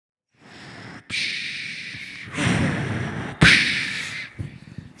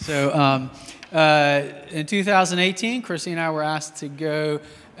In 2018, Chrissy and I were asked to go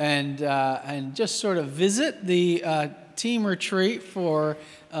and just sort of visit the team retreat for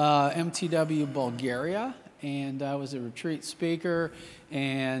MTW Bulgaria. And I was a retreat speaker,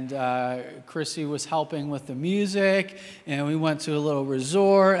 and Chrissy was helping with the music, and we went to a little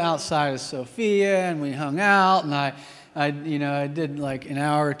resort outside of Sofia, and we hung out, and I did like an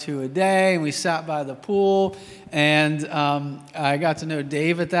hour or two a day, and we sat by the pool, and I got to know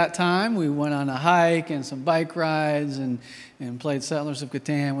Dave at that time. We went on a hike and some bike rides and played Settlers of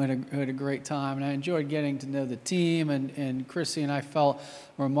Catan. We had a great time, and I enjoyed getting to know the team, and Chrissy and I felt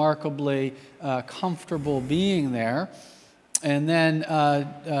remarkably comfortable being there. And then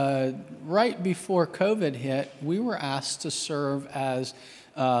right before COVID hit, we were asked to serve as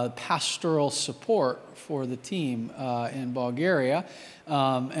pastoral support for the team in Bulgaria.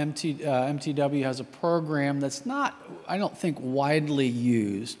 MTW has a program that's not, I don't think, widely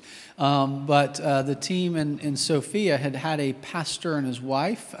used, but the team in Sofia had a pastor and his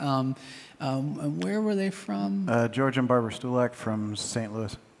wife. Where were they from? George and Barbara Stulak from St.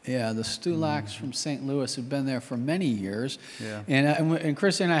 Louis. Yeah, the Stulaks from St. Louis had been there for many years. Yeah. And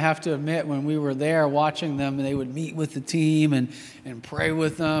Chrissy and I have to admit, when we were there watching them, they would meet with the team and pray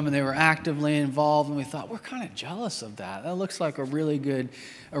with them, and they were actively involved, and we thought, we're kind of jealous of that. That looks like a really good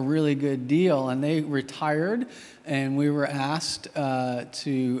deal. And they retired, and we were asked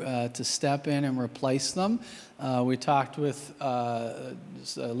to step in and replace them. We talked with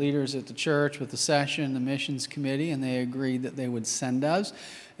leaders at the church, with the session, the missions committee, and they agreed that they would send us.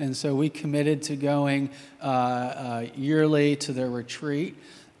 And so we committed to going yearly to their retreat.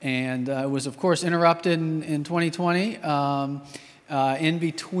 And it was, of course, interrupted in 2020. In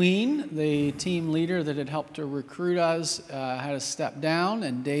between, the team leader that had helped to recruit us had to step down,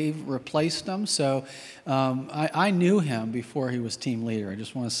 and Dave replaced him. So I knew him before he was team leader. I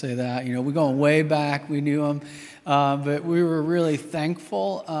just want to say that. You know, we're going way back. We knew him. But we were really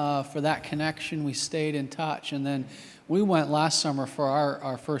thankful for that connection. We stayed in touch. And then we went last summer for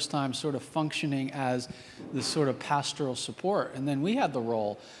our first time sort of functioning as this sort of pastoral support. And then we had the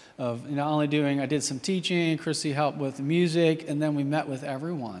role of not only I did some teaching, Chrissy helped with the music, and then we met with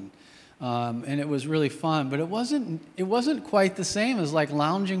everyone. And it was really fun, but it wasn't quite the same as like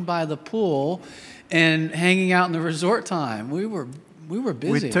lounging by the pool and hanging out in the resort time. We were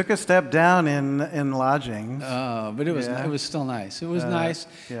busy. We took a step down in lodgings. But it was still nice. It was nice.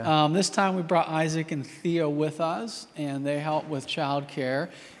 Yeah. This time we brought Isaac and Theo with us, and they helped with childcare.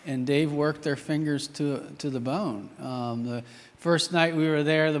 And Dave worked their fingers to the bone. The first night we were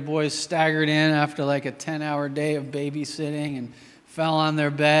there, the boys staggered in after like a 10-hour day of babysitting and fell on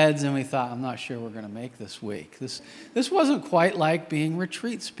their beds, and we thought, I'm not sure we're going to make this week. This wasn't quite like being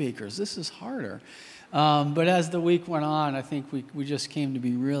retreat speakers. This is harder. But as the week went on, I think we just came to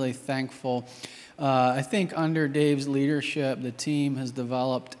be really thankful. I think under Dave's leadership, the team has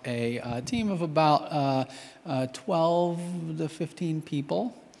developed a team of about 12 to 15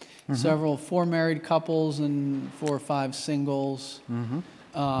 people. Mm-hmm. 4 married couples and 4 or 5 singles.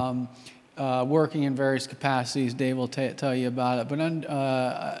 Mm-hmm. Working in various capacities. Dave will tell you about it. But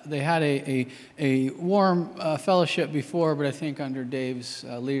they had a warm fellowship before, but I think under Dave's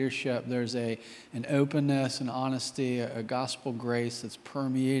leadership, there's an openness, an honesty, a gospel grace that's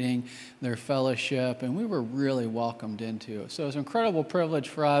permeating their fellowship, and we were really welcomed into it. So it's an incredible privilege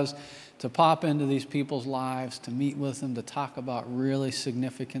for us to pop into these people's lives, to meet with them, to talk about really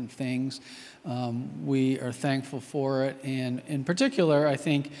significant things. We are thankful for it. And in particular, I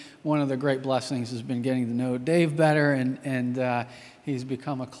think one of the great blessings has been getting to know Dave better, and he's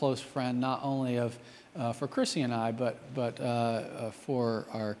become a close friend, not only for Chrissy and I, but for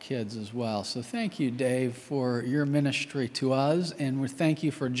our kids as well. So thank you, Dave, for your ministry to us, and we thank you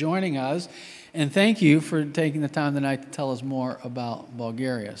for joining us. And thank you for taking the time tonight to tell us more about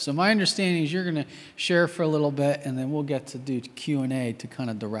Bulgaria. So my understanding is you're going to share for a little bit, and then we'll get to do Q&A to kind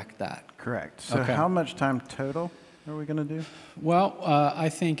of direct that. Correct. So okay. How much time total are we going to do? Well, I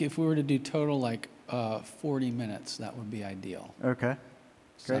think if we were to do total like 40 minutes, that would be ideal. Okay.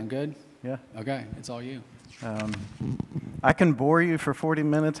 Sound good? Yeah. Okay, it's all you. I can bore you for 40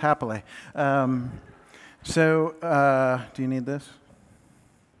 minutes happily. Do you need this?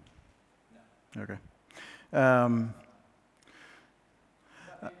 Okay.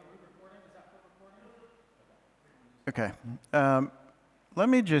 Okay. Let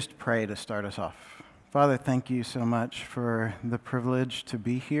me just pray to start us off. Father, thank you so much for the privilege to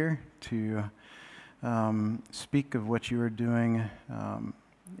be here, to speak of what you are doing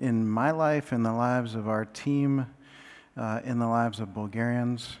in my life, in the lives of our team, in the lives of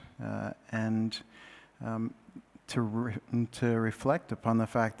Bulgarians, and to reflect upon the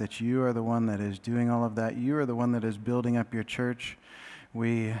fact that you are the one that is doing all of that. You are the one that is building up your church.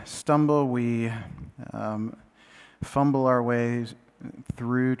 We stumble, we fumble our ways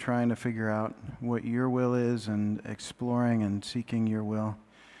through trying to figure out what your will is and exploring and seeking your will.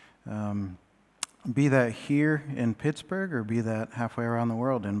 Be that here in Pittsburgh or be that halfway around the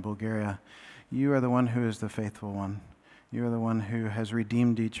world in Bulgaria, you are the one who is the faithful one. You are the one who has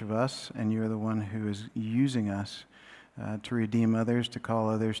redeemed each of us, and you are the one who is using us to redeem others, to call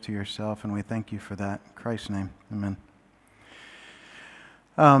others to yourself, and we thank you for that. In Christ's name, amen.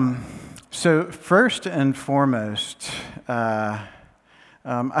 So first and foremost,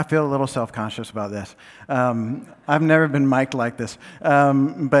 I feel a little self-conscious about this. I've never been mic'd like this.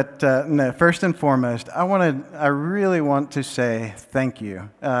 But no, first and foremost, I really want to say thank you.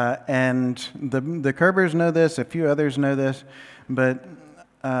 And the Kerbers know this, a few others know this, but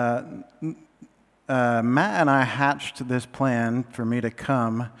Matt and I hatched this plan for me to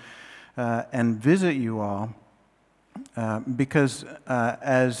come and visit you all because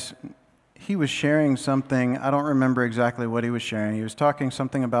as he was sharing something, I don't remember exactly what he was sharing. He was talking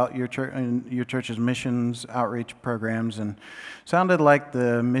something about your church and your church's missions outreach programs, and sounded like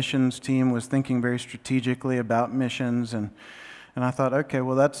the missions team was thinking very strategically about missions. And I thought, okay,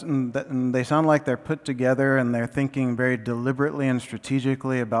 well, they sound like they're put together and they're thinking very deliberately and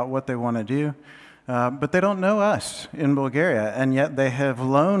strategically about what they want to do. But they don't know us in Bulgaria, and yet they have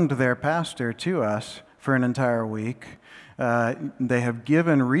loaned their pastor to us for an entire week. They have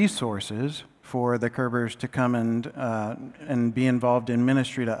given resources for the Kerbers to come and be involved in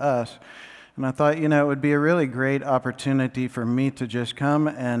ministry to us. And I thought, it would be a really great opportunity for me to just come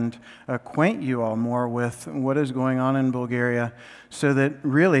and acquaint you all more with what is going on in Bulgaria, so that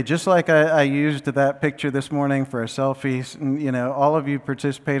really, just like I used that picture this morning for a selfie, all of you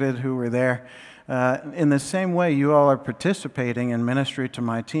participated who were there. In the same way, you all are participating in ministry to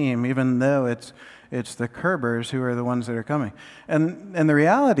my team, even though it's the Kerbers who are the ones that are coming. And the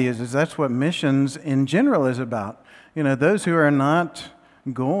reality is that's what missions in general is about. Those who are not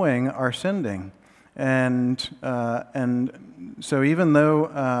going are sending. And so even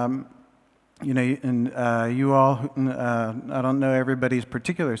though, you all, I don't know everybody's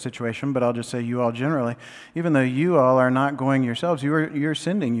particular situation, but I'll just say you all generally, even though you all are not going yourselves, you're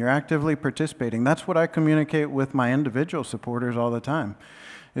sending, you're actively participating. That's what I communicate with my individual supporters all the time,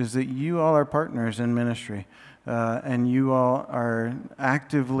 is that you all are partners in ministry, and you all are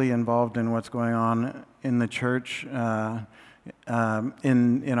actively involved in what's going on in the church, in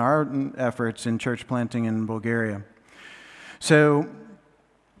our efforts in church planting in Bulgaria. So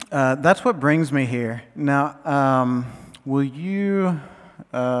that's what brings me here. Now, will you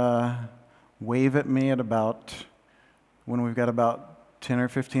wave at me at about when we've got about 10 or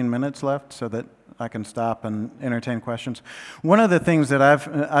 15 minutes left, so that I can stop and entertain questions? One of the things that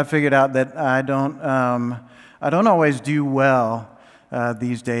I've figured out that I don't always do well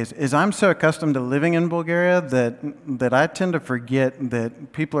these days is I'm so accustomed to living in Bulgaria that I tend to forget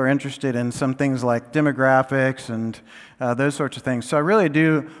that people are interested in some things like demographics and those sorts of things. So I really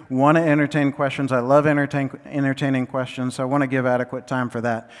do want to entertain questions. I love entertaining questions, so I want to give adequate time for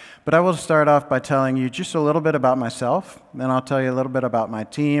that. But I will start off by telling you just a little bit about myself, then I'll tell you a little bit about my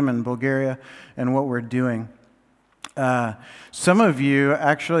team in Bulgaria and what we're doing. Some of you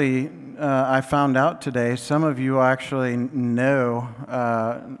actually, I found out today, some of you actually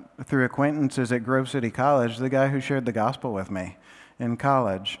know through acquaintances at Grove City College the guy who shared the gospel with me in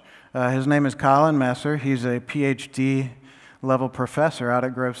college. His name is Colin Messer. He's a PhD level professor out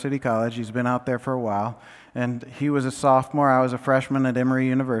at Grove City College. He's been out there for a while, and he was a sophomore. I was a freshman at Emory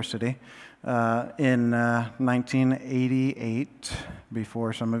University in 1988,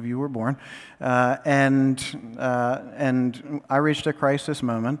 before some of you were born, and I reached a crisis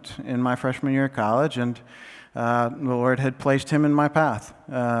moment in my freshman year of college, and the Lord had placed him in my path,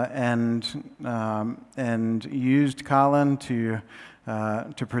 and used Colin to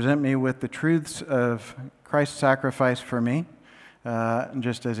present me with the truths of Christ's sacrifice for me,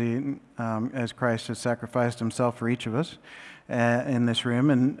 just as Christ has sacrificed himself for each of us in this room,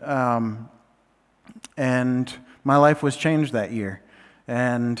 and my life was changed that year,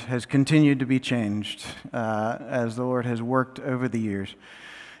 and has continued to be changed as the Lord has worked over the years.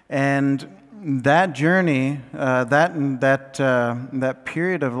 And that journey, that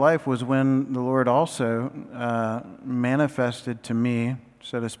period of life was when the Lord also manifested to me,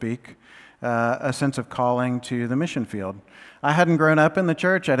 so to speak, a sense of calling to the mission field. I hadn't grown up in the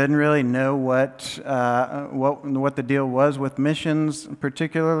church. I didn't really know what the deal was with missions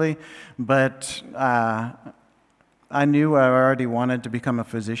particularly, but I knew I already wanted to become a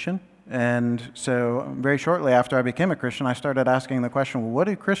physician, And so very shortly after I became a Christian, I started asking the question, well, what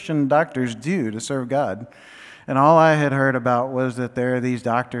do Christian doctors do to serve God? And all I had heard about was that there are these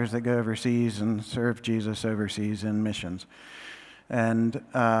doctors that go overseas and serve Jesus overseas in missions. And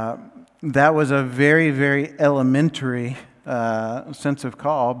that was a very, very elementary sense of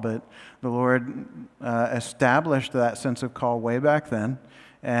call, but the Lord established that sense of call way back then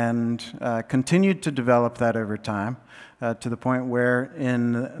and continued to develop that over time to the point where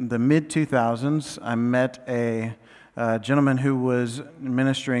in the mid-2000s, I met a gentleman who was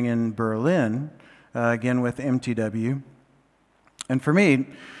ministering in Berlin, again with MTW. And for me,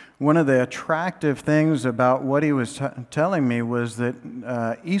 one of the attractive things about what he was telling me was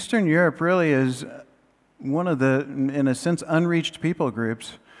that Eastern Europe really is one of the, in a sense, unreached people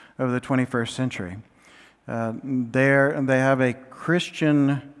groups of the 21st century. They have a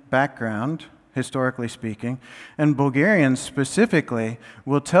Christian background, historically speaking, and Bulgarians specifically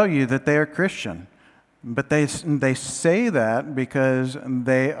will tell you that they are Christian. But they say that because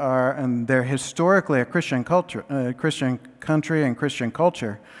they're historically a Christian culture, Christian country and Christian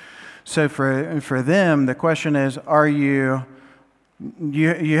culture. So for them, the question is, are you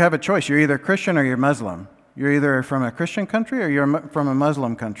have a choice. You're either Christian or you're Muslim. You're either from a Christian country or you're from a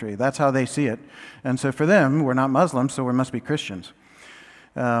Muslim country. That's how they see it. And so for them, we're not Muslims, so we must be Christians.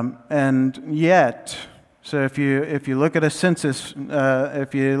 And yet, so if you look at a census,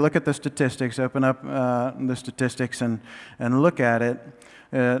 if you look at the statistics, open up the statistics and look at it,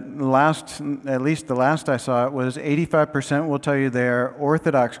 at least the last I saw it was 85% will tell you they're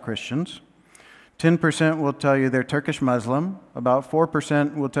Orthodox Christians, 10% will tell you they're Turkish Muslim, about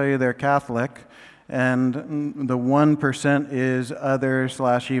 4% will tell you they're Catholic, and the 1% is other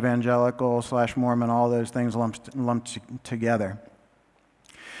 / evangelical / Mormon, all those things lumped together.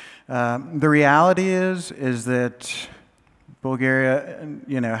 The reality is that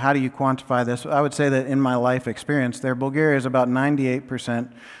Bulgaria, how do you quantify this? I would say that in my life experience there, Bulgaria is about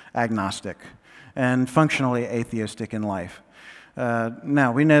 98% agnostic and functionally atheistic in life.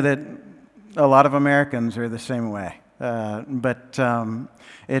 Now, we know that a lot of Americans are the same way, but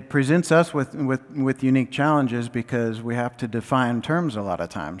it presents us with unique challenges because we have to define terms a lot of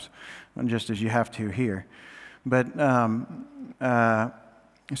times, just as you have to here. But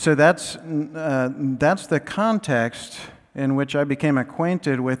so that's the context in which I became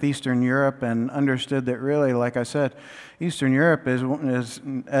acquainted with Eastern Europe and understood that really, like I said, Eastern Europe is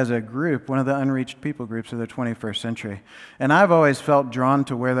as a group, one of the unreached people groups of the 21st century. And I've always felt drawn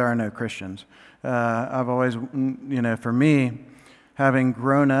to where there are no Christians. I've always, for me, having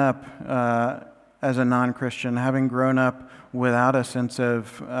grown up as a non-Christian, having grown up without a sense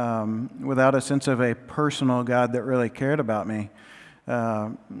of a personal God that really cared about me,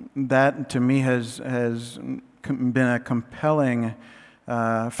 that to me has been a compelling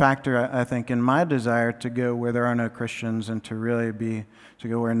factor, I think, in my desire to go where there are no Christians and to really to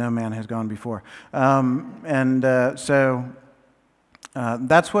go where no man has gone before. So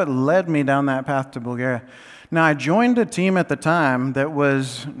that's what led me down that path to Bulgaria. Now, I joined a team at the time that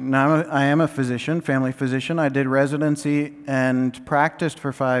was, now I am a physician, family physician. I did residency and practiced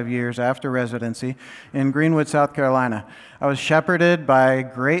for 5 years after residency in Greenwood, South Carolina. I was shepherded by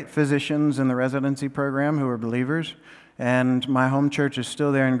great physicians in the residency program who were believers, and my home church is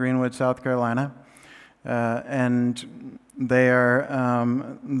still there in Greenwood, South Carolina. And they're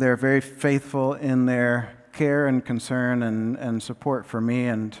very faithful in their care and concern and support for me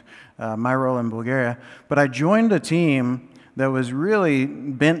and my role in Bulgaria. But I joined a team that was really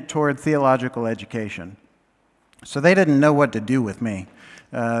bent toward theological education. So they didn't know what to do with me.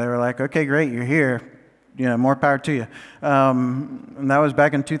 They were like, okay, great, you're here. More power to you. And that was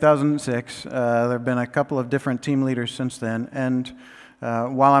back in 2006. There have been a couple of different team leaders since then. And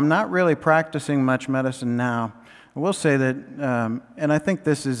while I'm not really practicing much medicine now, I will say that, and I think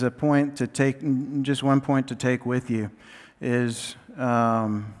this is a point to take, just one point to take with you, is,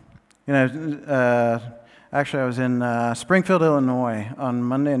 actually I was in Springfield, Illinois on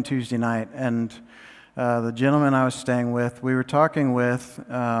Monday and Tuesday night, and the gentleman I was staying with, we were talking with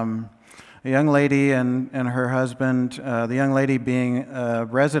a young lady and her husband, the young lady being a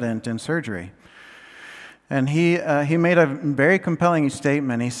resident in surgery. And he made a very compelling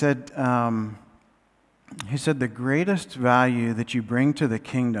statement. He said, the greatest value that you bring to the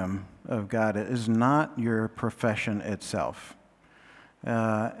kingdom of God is not your profession itself.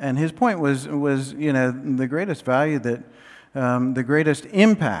 And his point was the greatest value that, the greatest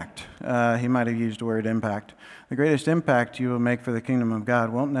impact, he might have used the word impact, the greatest impact you will make for the kingdom of God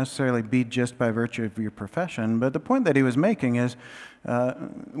won't necessarily be just by virtue of your profession, but the point that he was making is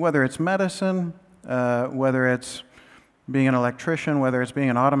whether it's medicine, whether it's being an electrician, whether it's being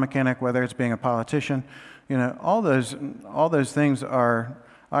an auto mechanic, whether it's being a politician. All those things are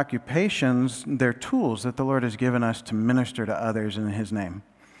occupations. They're tools that the Lord has given us to minister to others in His name.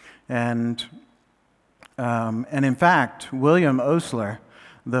 And in fact, William Osler,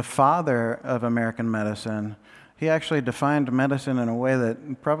 the father of American medicine, he actually defined medicine in a way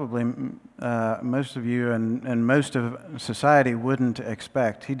that probably most of you and most of society wouldn't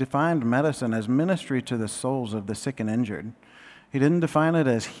expect. He defined medicine as ministry to the souls of the sick and injured. He didn't define it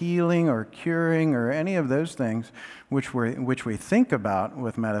as healing or curing or any of those things which we think about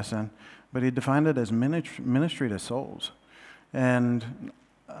with medicine, but he defined it as ministry to souls. And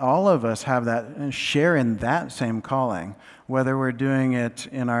all of us have that, share in that same calling, whether we're doing it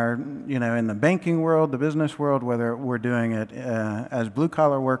in in the banking world, the business world, whether we're doing it as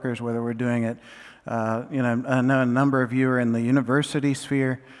blue-collar workers, whether we're doing it, I know a number of you are in the university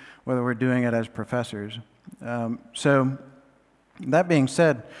sphere, whether we're doing it as professors. So that being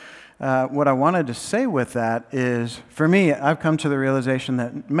said, what I wanted to say with that is, for me, I've come to the realization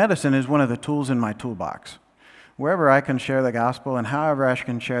that medicine is one of the tools in my toolbox. Wherever I can share the gospel and however I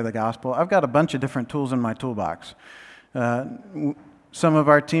can share the gospel, I've got a bunch of different tools in my toolbox. Some of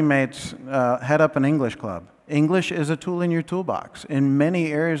our teammates head up an English club. English is a tool in your toolbox in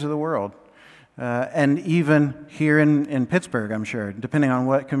many areas of the world. And even here in Pittsburgh, I'm sure, depending on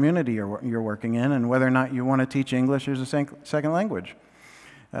what community you're working in and whether or not you want to teach English as a second language.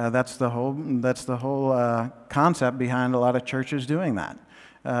 That's the whole concept behind a lot of churches doing that.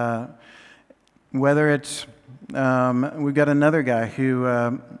 Whether it's, we've got another guy who,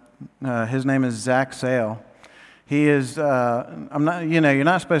 his name is Zach Sale. He is, you're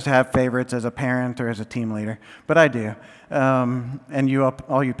not supposed to have favorites as a parent or as a team leader, but I do. And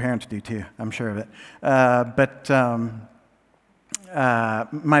all you parents do too, I'm sure of it.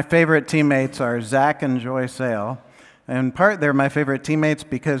 My favorite teammates are Zach and Joy Sale. In part, they're my favorite teammates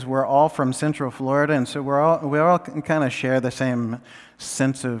because we're all from Central Florida, and so we all kind of share the same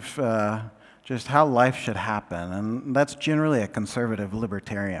sense of just how life should happen, and that's generally a conservative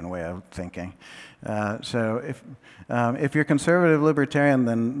libertarian way of thinking. So if you're conservative libertarian,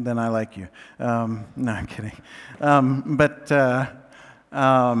 then I like you. No, I'm kidding. I'm going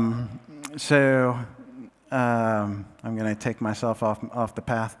to take myself off the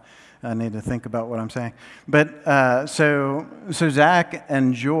path. I need to think about what I'm saying. But so Zach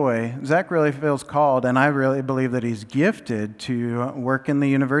and Joy, Zach really feels called, and I really believe that he's gifted to work in the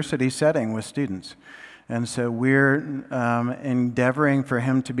university setting with students. And so we're endeavoring for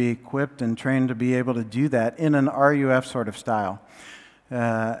him to be equipped and trained to be able to do that in an RUF sort of style.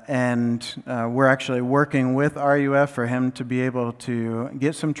 We're actually working with RUF for him to be able to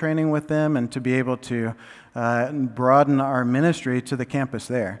get some training with them and to be able to broaden our ministry to the campus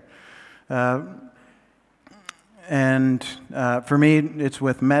there. For me, it's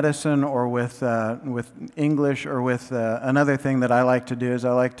with medicine or with English or with another thing that I like to do is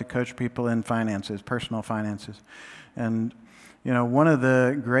I like to coach people in finances, personal finances. And, one of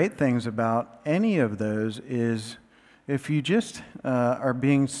the great things about any of those is if you just are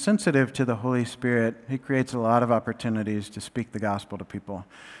being sensitive to the Holy Spirit, He creates a lot of opportunities to speak the gospel to people.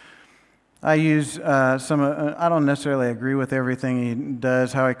 I use I don't necessarily agree with everything he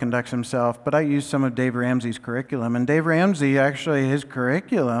does, how he conducts himself, but I use some of Dave Ramsey's curriculum. And Dave Ramsey, actually, his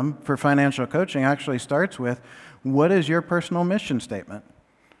curriculum for financial coaching actually starts with, what is your personal mission statement?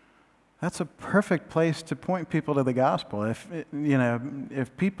 That's a perfect place to point people to the gospel. If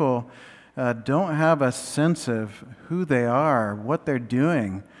people don't have a sense of who they are, what they're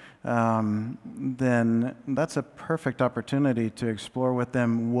doing, then that's a perfect opportunity to explore with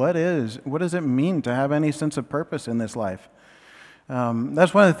them what does it mean to have any sense of purpose in this life.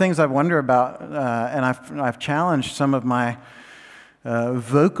 That's one of the things I wonder about, and I've challenged some of my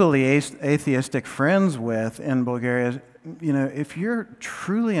vocally atheistic friends with in Bulgaria. If you're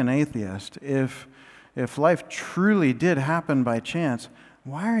truly an atheist, if life truly did happen by chance,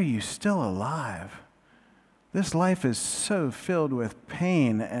 why are you still alive? This life is so filled with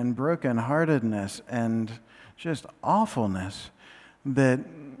pain and brokenheartedness and just awfulness that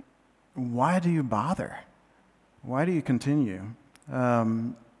why do you bother? Why do you continue?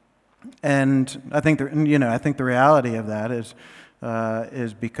 And I think the reality of that is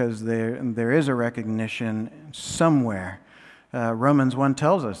because there is a recognition somewhere. Romans 1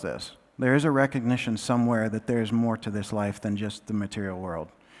 tells us this. There is a recognition somewhere that there is more to this life than just the material world.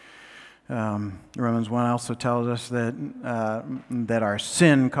 Romans 1 also tells us that our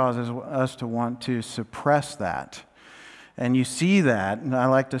sin causes us to want to suppress that. And you see that. I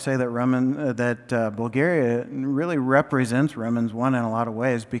like to say that Bulgaria really represents Romans 1 in a lot of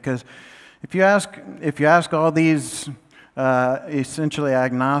ways, because if you ask all these essentially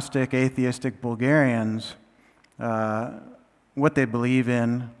agnostic, atheistic Bulgarians, what they believe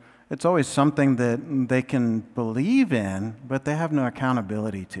in, it's always something that they can believe in, but they have no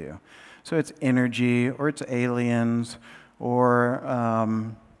accountability to. So it's energy, or it's aliens, or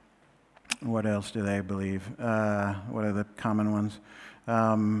what else do they believe? What are the common ones?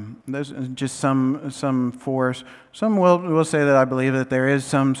 There's just some force. Some will say that I believe that there is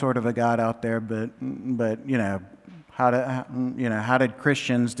some sort of a God out there, but how did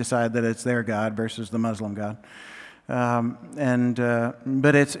Christians decide that it's their God versus the Muslim God?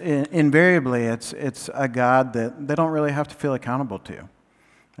 But it's invariably it's a God that they don't really have to feel accountable to,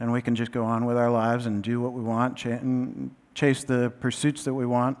 and we can just go on with our lives and do what we want, and chase the pursuits that we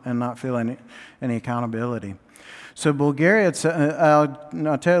want, and not feel any accountability. So Bulgaria,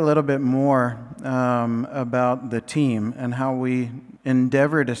 I'll tell you a little bit more about the team and how we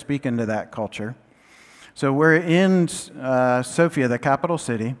endeavor to speak into that culture. So we're in Sofia, the capital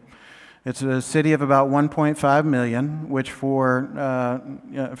city. It's a city of about 1.5 million, which for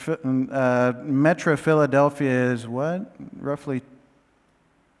Metro Philadelphia is what? Roughly,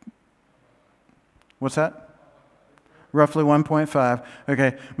 what's that? Roughly 1.5.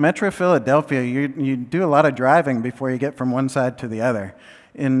 Okay, Metro Philadelphia, you do a lot of driving before you get from one side to the other.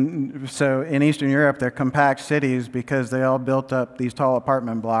 So in Eastern Europe, they're compact cities because they all built up these tall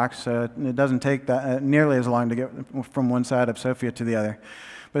apartment blocks, so it doesn't take that nearly as long to get from one side of Sofia to the other.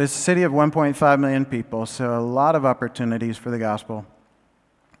 But it's a city of 1.5 million people, so a lot of opportunities for the gospel.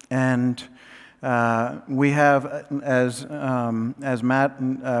 And we have, as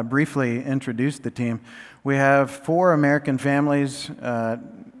Matt briefly introduced the team, we have 4 American families.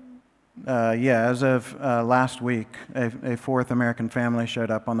 As of last week, a 4th American family showed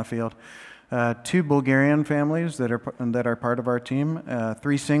up on the field. 2 Bulgarian families that are part of our team,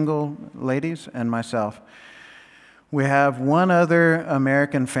 3 single ladies, and myself. We have 1 other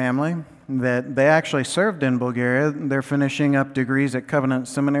American family that they actually served in Bulgaria. They're finishing up degrees at Covenant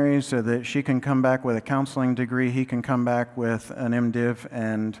Seminary so that she can come back with a counseling degree, he can come back with an MDiv,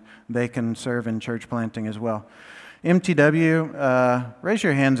 and they can serve in church planting as well. MTW, raise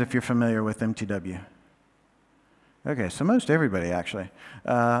your hands if you're familiar with MTW. Okay, so most everybody actually.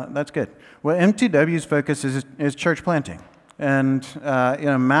 That's good. Well, MTW's focus is church planting. And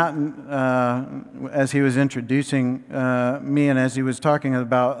Matt, as he was introducing me and as he was talking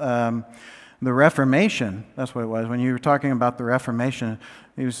about the Reformation, that's what it was. When you were talking about the Reformation,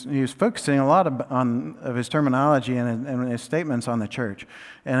 he was focusing a lot of his terminology and his statements on the church.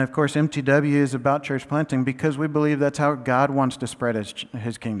 And of course, MTW is about church planting because we believe that's how God wants to spread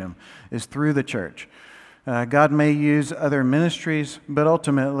his kingdom, is through the church. God may use other ministries, but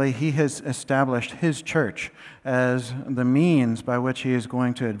ultimately he has established his church as the means by which he is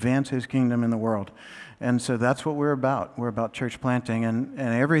going to advance his kingdom in the world. And so that's what we're about. We're about church planting, and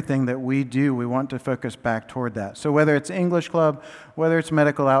everything that we do, we want to focus back toward that. So whether it's English Club, whether it's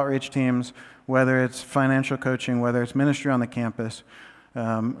medical outreach teams, whether it's financial coaching, whether it's ministry on the campus,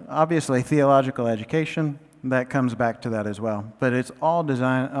 obviously theological education, that comes back to that as well. But it's all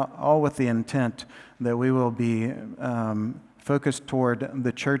designed, all with the intent that we will be focused toward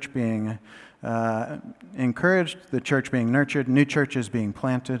the church being encouraged, the church being nurtured, new churches being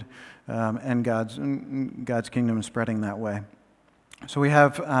planted, and God's kingdom spreading that way. So we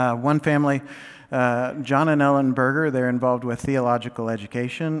have one family, John and Ellen Berger. They're involved with theological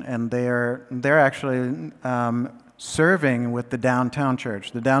education, and they're actually serving with the downtown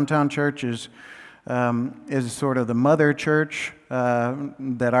church. The downtown church is sort of the mother church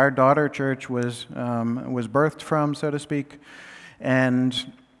that our daughter church was birthed from, so to speak. And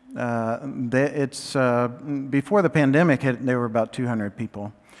it's before the pandemic hit, there were about 200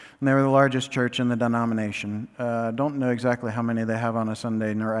 people. And they were the largest church in the denomination. Don't know exactly how many they have on a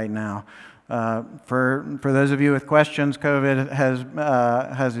Sunday right now. For those of you with questions, COVID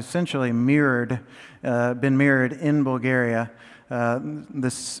has essentially been mirrored in Bulgaria.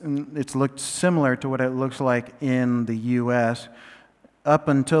 It's looked similar to what it looks like in the U.S. up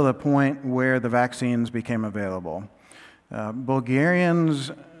until the point where the vaccines became available.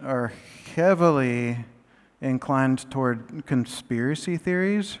 Bulgarians are heavily inclined toward conspiracy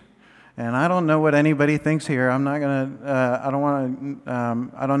theories, and I don't know what anybody thinks here. I'm not gonna. I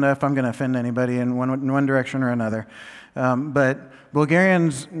don't know if I'm gonna offend anybody in one direction or another. But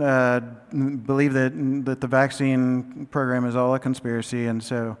Bulgarians believe that the vaccine program is all a conspiracy, and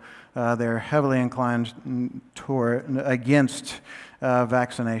so they're heavily inclined against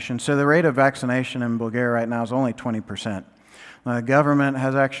vaccination. So the rate of vaccination in Bulgaria right now is only 20%. The government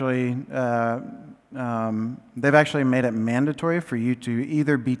has actually they've actually made it mandatory for you to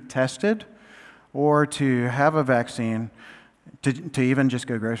either be tested or to have a vaccine to even just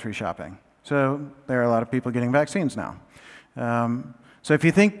go grocery shopping. So there are a lot of people getting vaccines now. So if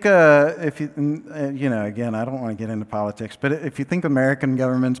you think, again, I don't want to get into politics, but if you think American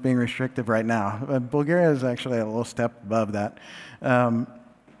government's being restrictive right now, Bulgaria is actually a little step above that. And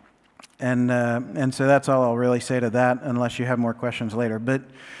so that's all I'll really say to that, unless you have more questions later. But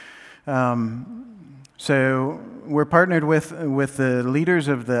so we're partnered with the leaders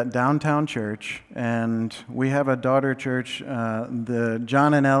of the downtown church, and we have a daughter church. The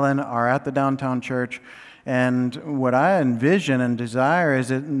John and Ellen are at the downtown church. And what I envision and desire is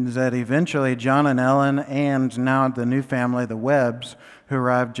that eventually John and Ellen, and now the new family, the Webbs, who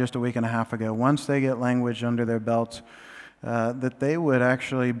arrived just a week and a half ago, once they get language under their belts, that they would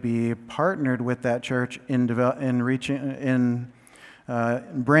actually be partnered with that church in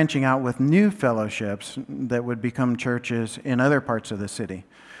branching out with new fellowships that would become churches in other parts of the city.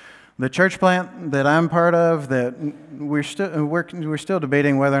 The church plant that I'm part of, that we're still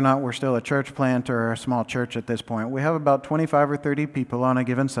debating whether or not we're still a church plant or a small church at this point. We have about 25 or 30 people on a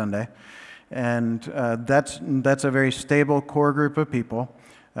given Sunday, and that's a very stable core group of people.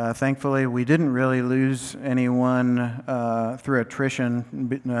 Thankfully, we didn't really lose anyone through attrition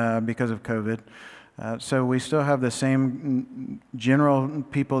because of COVID. So we still have the same general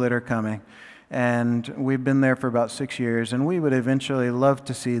people that are coming. And we've been there for about 6 years, and we would eventually love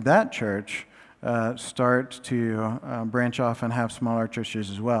to see that church start to branch off and have smaller churches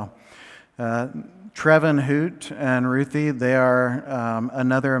as well. Trevin Hoot and Ruthie, they are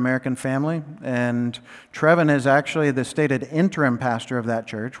another American family, and Trevin is actually the stated interim pastor of that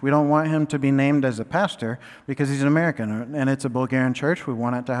church. We don't want him to be named as a pastor because he's an American, and it's a Bulgarian church. We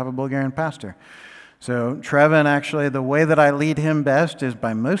want it to have a Bulgarian pastor. So Trevin, actually, the way that I lead him best is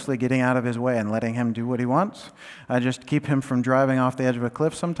by mostly getting out of his way and letting him do what he wants. I just keep him from driving off the edge of a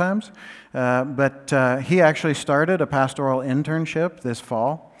cliff sometimes. But he actually started a pastoral internship this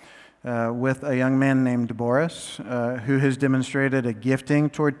fall with a young man named Boris, who has demonstrated a gifting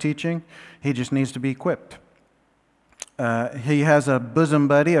toward teaching. He just needs to be equipped. He has a bosom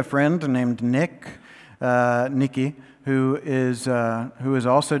buddy, a friend named Nikki, who is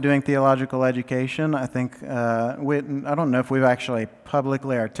also doing theological education. I think, I don't know if we've actually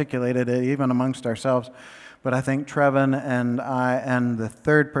publicly articulated it even amongst ourselves, but I think Trevin and I and the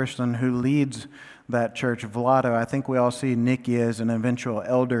third person who leads that church, Vlado, I think we all see Nikki as an eventual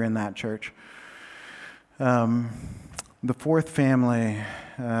elder in that church. The fourth family,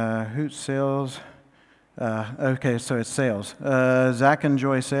 Hoot Sales. Okay, so it's Sales. Zach and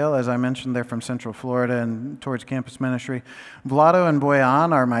Joy Sale, as I mentioned, they're from Central Florida and towards campus ministry. Vlado and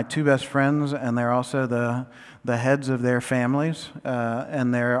Boyan are my two best friends, and they're also the heads of their families,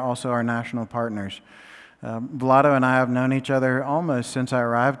 and they're also our national partners. Vlado and I have known each other almost since I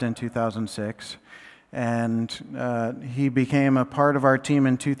arrived in 2006. And he became a part of our team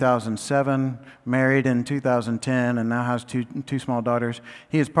in 2007, married in 2010, and now has two small daughters.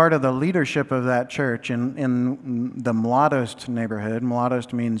 He is part of the leadership of that church in the Mladost neighborhood.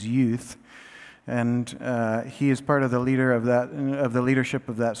 Mladost means youth, and he is part of the leadership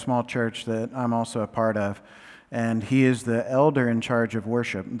of that small church that I'm also a part of. And he is the elder in charge of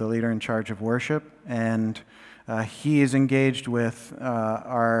worship, the leader in charge of worship, and he is engaged with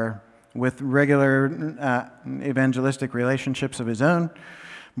regular evangelistic relationships of his own.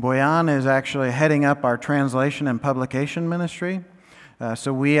 Boyan is actually heading up our translation and publication ministry.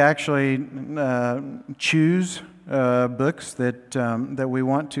 So we actually choose books that we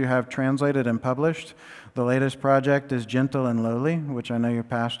want to have translated and published. The latest project is Gentle and Lowly, which I know your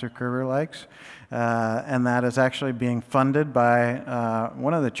pastor Kerber likes. And that is actually being funded by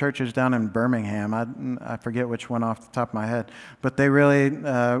one of the churches down in Birmingham. I forget which one off the top of my head. But they really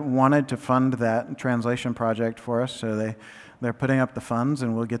wanted to fund that translation project for us, so they're putting up the funds,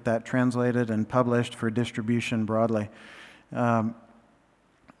 and we'll get that translated and published for distribution broadly. And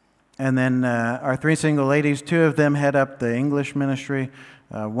then our three single ladies, two of them head up the English ministry.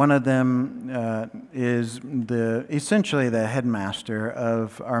 One of them is essentially the headmaster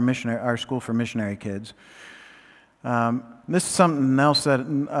of our school for missionary kids. This is something else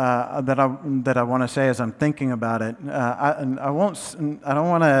that I want to say as I'm thinking about it. I don't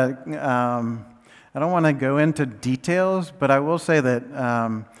want to go into details, but I will say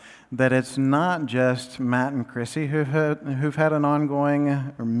that it's not just Matt and Chrissy who've had an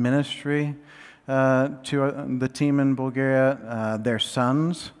ongoing ministry to the team in Bulgaria, their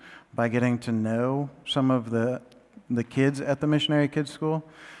sons, by getting to know some of the kids at the missionary kids school.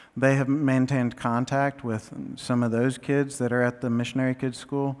 They have maintained contact with some of those kids that are at the missionary kids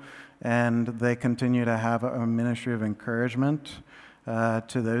school, and they continue to have a ministry of encouragement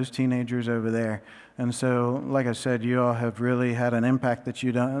to those teenagers over there. And so, like I said, you all have really had an impact that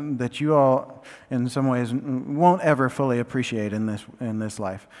you all, in some ways, won't ever fully appreciate in this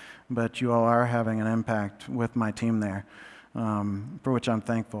life. But you all are having an impact with my team there, for which I'm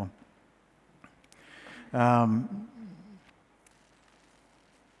thankful.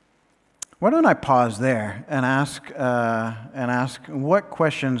 Why don't I pause there and ask what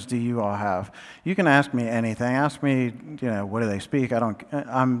questions do you all have? You can ask me anything. Ask me, what do they speak?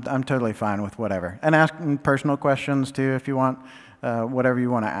 I'm totally fine with whatever. And ask personal questions too if you want, whatever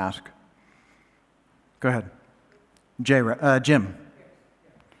you want to ask. Go ahead, Jim.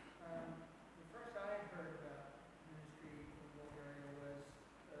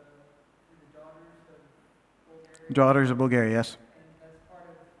 Daughters of Bulgaria, yes.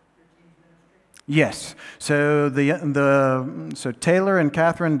 Yes. So so Taylor and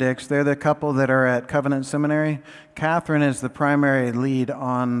Catherine Dix, they're the couple that are at Covenant Seminary. Catherine is the primary lead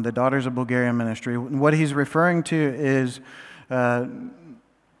on the Daughters of Bulgaria ministry. What he's referring to is about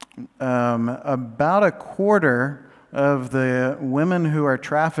a quarter of the women who are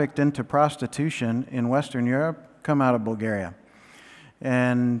trafficked into prostitution in Western Europe come out of Bulgaria.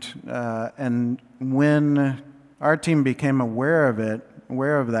 And when our team became aware of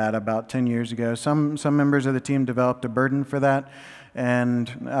that about 10 years ago, some members of the team developed a burden for that,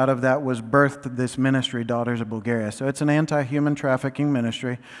 and out of that was birthed this ministry, Daughters of Bulgaria. So it's an anti-human trafficking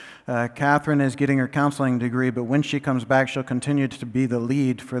ministry. Catherine is getting her counseling degree, but when she comes back, she'll continue to be the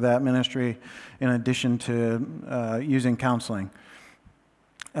lead for that ministry in addition to using counseling.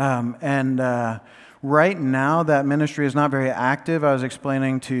 Right now, that ministry is not very active. I was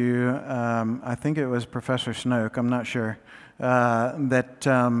explaining to, I think it was Professor Snoke, I'm not sure, that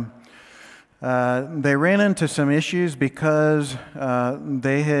they ran into some issues because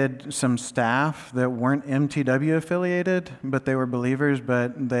they had some staff that weren't MTW affiliated, but they were believers,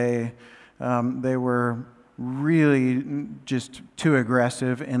 but they were really just too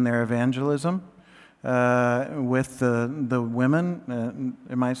aggressive in their evangelism. With the women.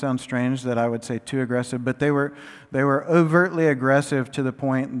 It might sound strange that I would say too aggressive, but they were overtly aggressive to the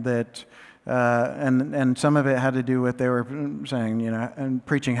point that, and some of it had to do with they were saying, and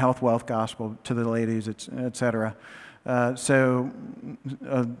preaching health, wealth gospel to the ladies, et cetera. So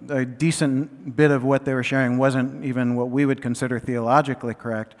a decent bit of what they were sharing wasn't even what we would consider theologically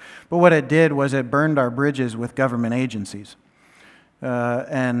correct. But what it did was it burned our bridges with government agencies.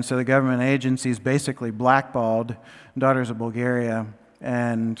 And so the government agencies basically blackballed Daughters of Bulgaria,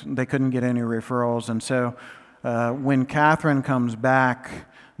 and they couldn't get any referrals. And so when Catherine comes back,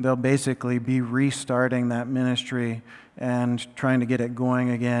 they'll basically be restarting that ministry and trying to get it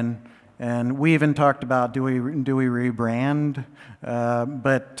going again. And we even talked about do we rebrand?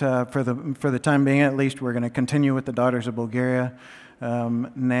 But for the time being, at least, we're going to continue with the Daughters of Bulgaria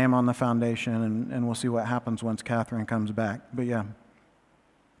name on the foundation, and we'll see what happens once Catherine comes back. But yeah.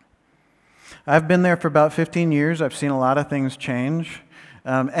 I've been there for about 15 years. I've seen a lot of things change.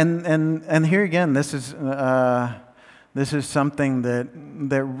 And here again, this is something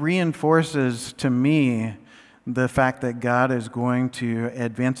that reinforces to me the fact that God is going to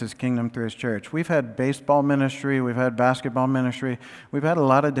advance His kingdom through His church. We've had baseball ministry, we've had basketball ministry, we've had a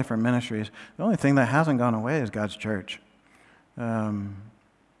lot of different ministries. The only thing that hasn't gone away is God's church.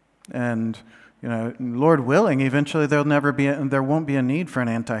 Lord willing, eventually there won't be a need for an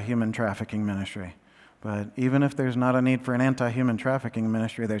anti-human trafficking ministry. But even if there's not a need for an anti-human trafficking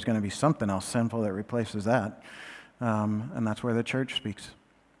ministry, there's going to be something else sinful that replaces that. And that's where the church speaks.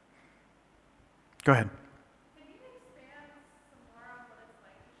 Go ahead. Can you expand some more on what it's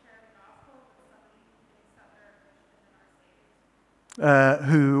like to share the gospel with somebody who thinks that they're a Christian and are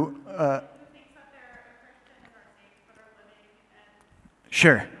saved? Who thinks that they're a Christian and are saved but are living and...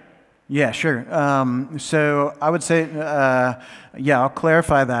 Sure. Yeah, sure. So I would say, I'll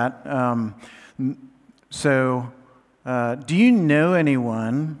clarify that. Do you know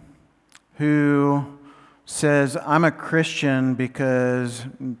anyone who says, I'm a Christian because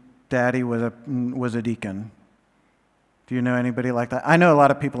Daddy was a deacon? Do you know anybody like that? I know a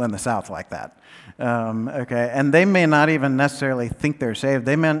lot of people in the South like that. Okay, and they may not even necessarily think they're saved.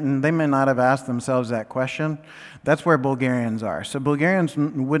 They may not have asked themselves that question. That's where Bulgarians are. So Bulgarians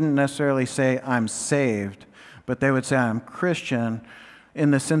wouldn't necessarily say, I'm saved, but they would say, I'm Christian,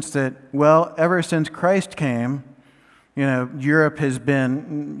 in the sense that, well, ever since Christ came, Europe has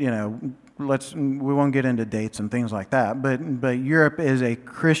been, we won't get into dates and things like that, but Europe is a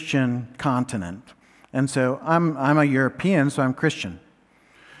Christian continent. And so I'm a European, so I'm Christian.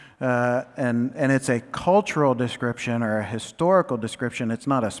 and it's a cultural description or a historical description. It's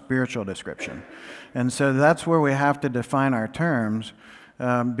not a spiritual description. And so that's where we have to define our terms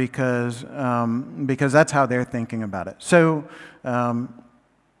because that's how they're thinking about it. So I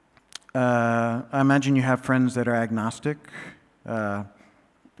imagine you have friends that are agnostic.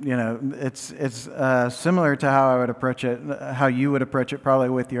 It's similar to how I would approach it, how you would approach it probably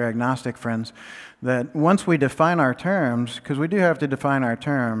with your agnostic friends, that once we define our terms, because we do have to define our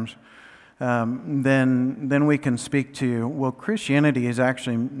terms, then we can speak to, well, Christianity is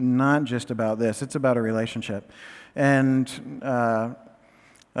actually not just about this, it's about a relationship. And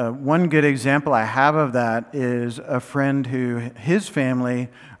one good example I have of that is a friend who, his family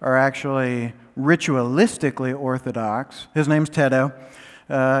are actually ritualistically Orthodox. His name's Tedo.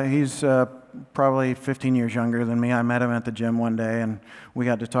 He's probably 15 years younger than me. I met him at the gym one day, and we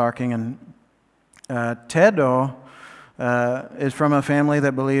got to talking. And Tedo is from a family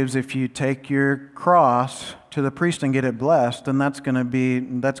that believes if you take your cross to the priest and get it blessed, then that's going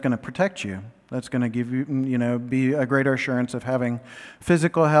to protect you. That's going to give you, be a greater assurance of having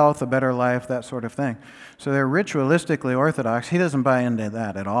physical health, a better life, that sort of thing. So they're ritualistically Orthodox. He doesn't buy into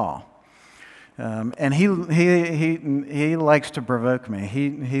that at all. And he likes to provoke me.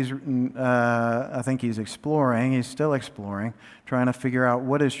 I think he's exploring. He's still exploring, trying to figure out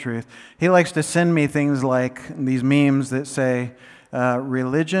what is truth. He likes to send me things like these memes that say,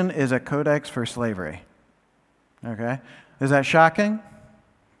 "Religion is a codex for slavery." Okay, is that shocking?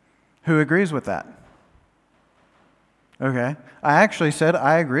 Who agrees with that? Okay, I actually said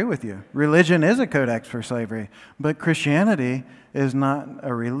I agree with you. Religion is a codex for slavery, but Christianity is not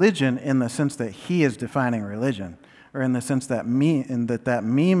a religion in the sense that he is defining religion, or in the sense that that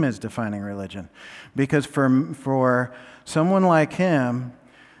meme is defining religion. Because for someone like him,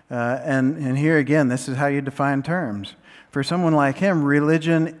 and here again, this is how you define terms. For someone like him,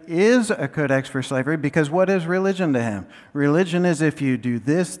 religion is a codex for slavery, because what is religion to him? Religion is if you do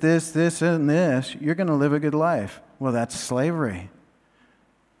this, this, this, and this, you're going to live a good life. Well, that's slavery.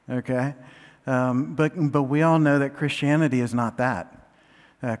 Okay? But we all know that Christianity is not that.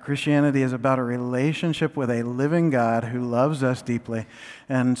 Christianity is about a relationship with a living God who loves us deeply.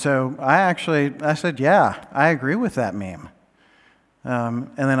 And so I said, yeah, I agree with that meme.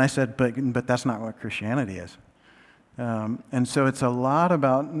 And then I said, but that's not what Christianity is. And so it's a lot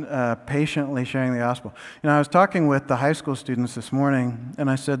about patiently sharing the gospel. I was talking with the high school students this morning,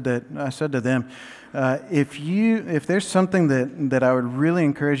 and I said to them, if there's something that I would really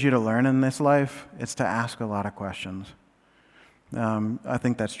encourage you to learn in this life, it's to ask a lot of questions. I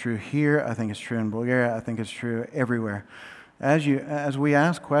think that's true here. I think it's true in Bulgaria. I think it's true everywhere. As we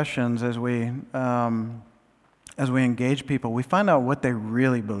ask questions, as we engage people, we find out what they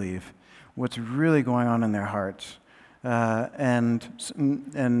really believe, what's really going on in their hearts. And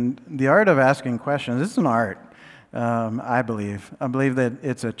the art of asking questions, it's an art, I believe. I believe that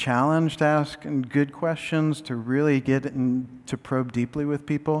it's a challenge to ask good questions, to really to probe deeply with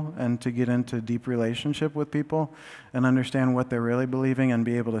people and to get into deep relationship with people and understand what they're really believing and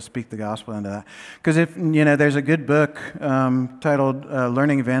be able to speak the gospel into that. Because there's a good book titled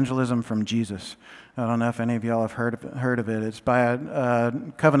Learning Evangelism from Jesus. I don't know if any of y'all have heard of it. It's by a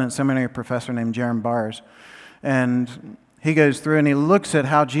Covenant Seminary professor named Jaron Bars. And he goes through and he looks at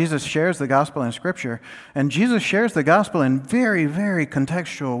how Jesus shares the gospel in Scripture. And Jesus shares the gospel in very, very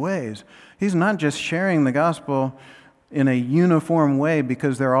contextual ways. He's not just sharing the gospel in a uniform way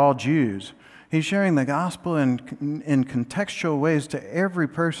because they're all Jews. He's sharing the gospel in contextual ways to every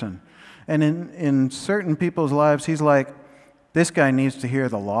person. And in certain people's lives, he's like, this guy needs to hear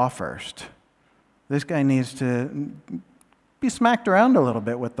the law first. This guy needs to be smacked around a little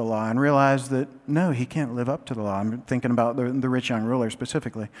bit with the law and realize that, no, he can't live up to the law. I'm thinking about the rich young ruler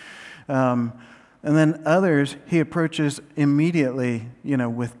specifically. And then others, he approaches immediately,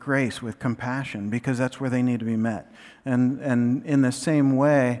 with grace, with compassion, because that's where they need to be met. And in the same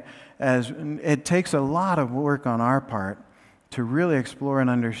way, as it takes a lot of work on our part to really explore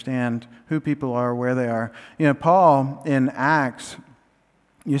and understand who people are, where they are. Paul in Acts,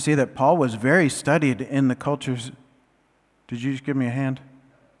 you see that Paul was very studied in the cultures. Did you just give me a hand?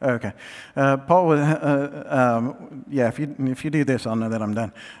 Okay. Paul was, if you do this, I'll know that I'm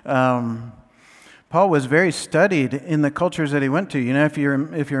done. Paul was very studied in the cultures that he went to. If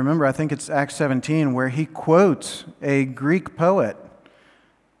you remember, I think it's Acts 17, where he quotes a Greek poet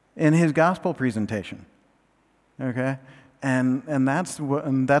in his gospel presentation. Okay? And that's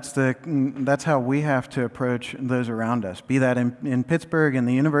how we have to approach those around us, be that in Pittsburgh, in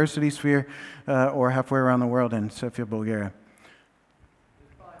the university sphere, or halfway around the world in Sofia, Bulgaria. This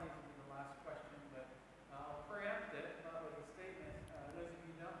probably needs to be the last question, but I'll preempt it with a statement. Those of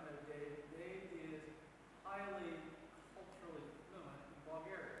you who don't know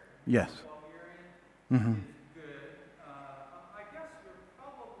Yes. Bulgarian Mm-hmm. is good. I guess you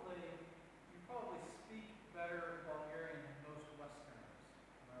probably speak better Bulgarian than most Westerners.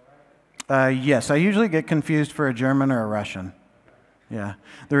 Am I right? Yes, I usually get confused for a German or a Russian. Yeah.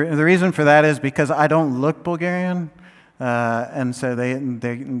 The reason for that is because I don't look Bulgarian, and so they're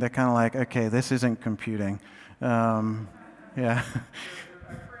kind of like, okay, this isn't computing. Yeah. I preempt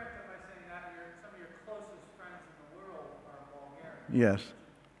by saying that some of your closest friends in the world are Bulgarian. Yes.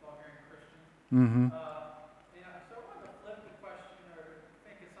 Bulgarian Christians. Mm-hmm. So I wanted to flip the question or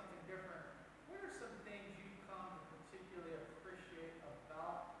think of something different. What are some things you've come to particularly appreciate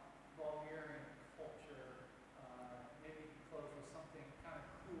about Bulgarian culture? Maybe you can close with something kind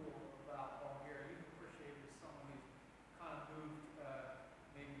of cool about Bulgaria. You've appreciated as someone who's kind of moved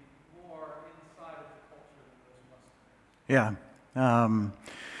maybe more inside of the culture than those Westerners. Yeah.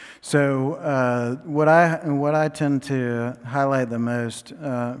 What I tend to highlight the most,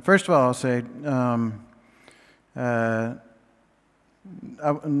 first of all, I'll say I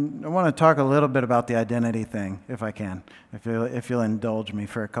want to talk a little bit about the identity thing, if I can, if you'll indulge me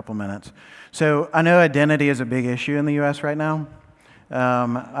for a couple minutes. So I know identity is a big issue in the U.S. right now.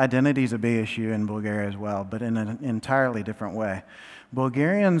 Identity is a big issue in Bulgaria as well, but in an entirely different way.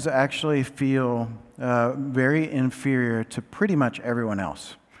 Bulgarians actually feel very inferior to pretty much everyone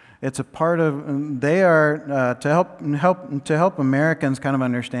else. It's a part of, they are, to help Americans kind of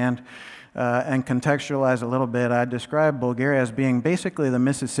understand and contextualize a little bit, I describe Bulgaria as being basically the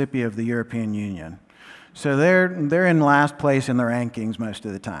Mississippi of the European Union. So they're in last place in the rankings most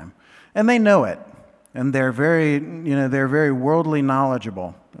of the time. And they know it. And they're very worldly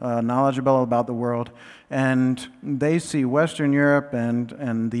knowledgeable about the world. And they see Western Europe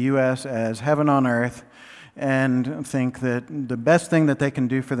and the U.S. as heaven on earth, and think that the best thing that they can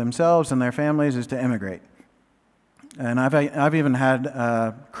do for themselves and their families is to immigrate. And I've even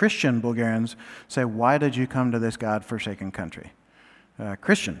had Christian Bulgarians say, "Why did you come to this God-forsaken country?"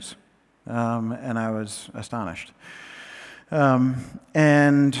 Christians. And I was astonished. The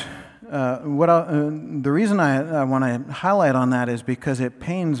reason I want to highlight on that is because it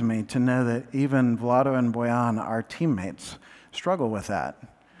pains me to know that even Vlado and Boyan, our teammates, struggle with that.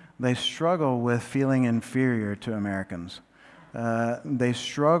 They struggle with feeling inferior to Americans. They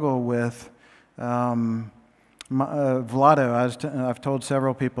struggle with Vlado. I've told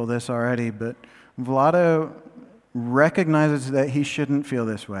several people this already, but Vlado recognizes that he shouldn't feel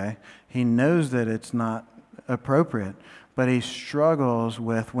this way. He knows that it's not appropriate, but he struggles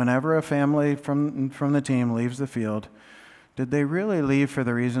with whenever a family from the team leaves the field, did they really leave for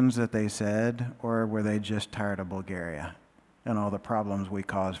the reasons that they said, or were they just tired of Bulgaria and all the problems we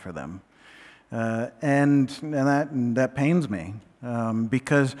cause for them? And that pains me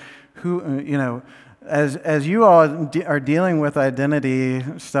because as you all are dealing with identity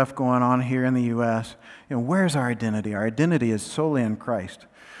stuff going on here in the U.S., where's our identity? Our identity is solely in Christ.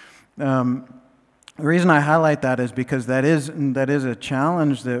 The reason I highlight that is because that is a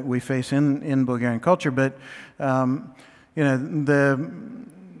challenge that we face in Bulgarian culture. But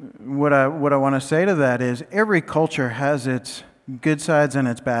what I want to say to that is every culture has its good sides and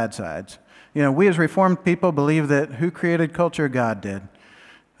its bad sides. We as Reformed people believe that who created culture? God did.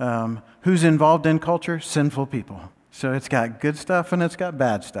 Who's involved in culture? Sinful people. So it's got good stuff and it's got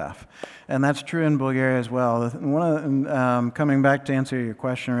bad stuff. And that's true in Bulgaria as well. Coming back to answer your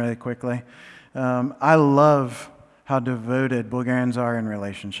question really quickly, I love how devoted Bulgarians are in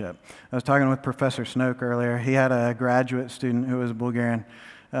relationship. I was talking with Professor Snoke earlier. He had a graduate student who was Bulgarian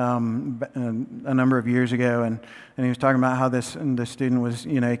a number of years ago, and he was talking about how this student was,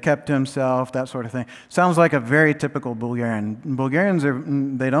 he kept to himself, that sort of thing. Sounds like a very typical Bulgarian. Bulgarians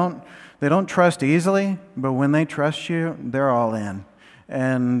they don't trust easily, but when they trust you, they're all in.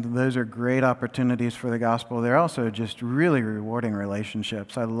 And those are great opportunities for the gospel. They're also just really rewarding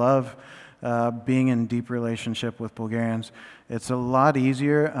relationships. I love being in deep relationship with Bulgarians. It's a lot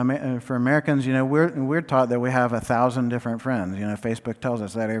easier for Americans. We're taught that we have 1,000 different friends. Facebook tells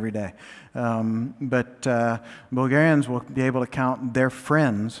us that every day. But Bulgarians will be able to count their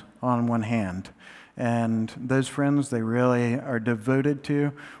friends on one hand, and those friends they really are devoted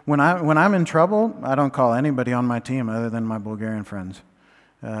to. When I'm in trouble, I don't call anybody on my team other than my Bulgarian friends.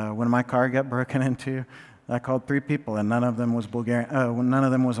 When my car got broken into, I called 3 people, and none of them was Bulgarian. None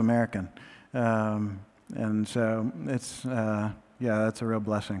of them was American. And so it's that's a real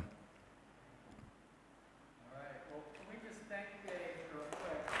blessing.